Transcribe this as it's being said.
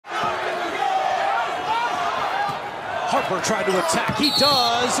Harper tried to attack. He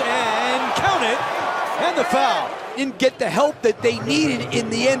does, and count it, and the foul. Didn't get the help that they needed in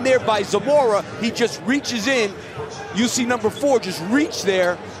the end there by Zamora. He just reaches in. You see number 4 just reach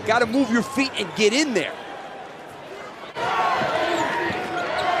there. Got to move your feet and get in there.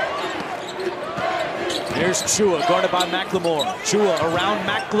 Here's Chua, guarded by McLemore. Chua around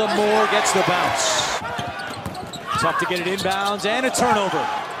McLemore, gets the bounce. Tough to get it inbounds, and a turnover.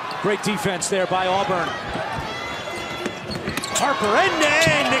 Great defense there by Auburn. Harper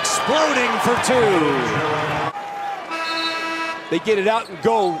end-to-end, exploding for 2. They get it out and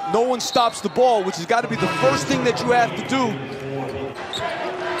go. No one stops the ball, which has got to be the first thing that you have to do.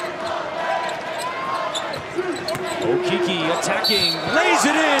 Okiki attacking, lays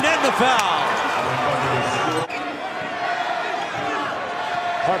it in, and the foul.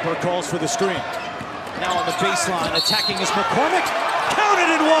 Harper calls for the screen. Now on the baseline, attacking is McCormick. Counted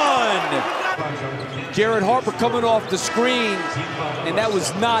and 1! Jared Harper coming off the screen, and that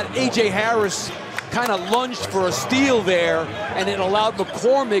was not. A.J. Harris kind of lunged for a steal there, and it allowed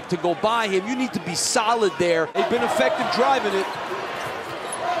McCormick to go by him. You need to be solid there. They've been effective driving it.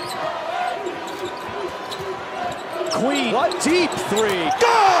 Queen, what? Deep 3, good!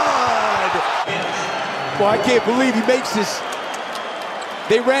 Boy, I can't believe he makes this.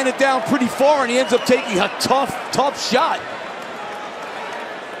 They ran it down pretty far, and he ends up taking a tough shot.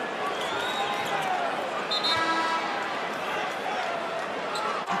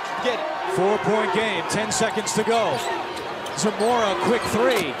 Get it. 4-point game, 10 seconds to go. Zamora, quick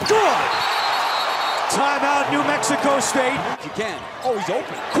 3, good! Timeout, New Mexico State. You can. Oh, he's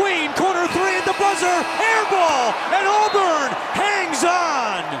open. Queen, corner 3 at the buzzer, air ball, and Auburn hangs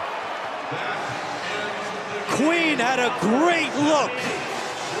on. Queen had a great look,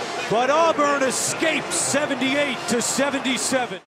 but Auburn escapes 78-77.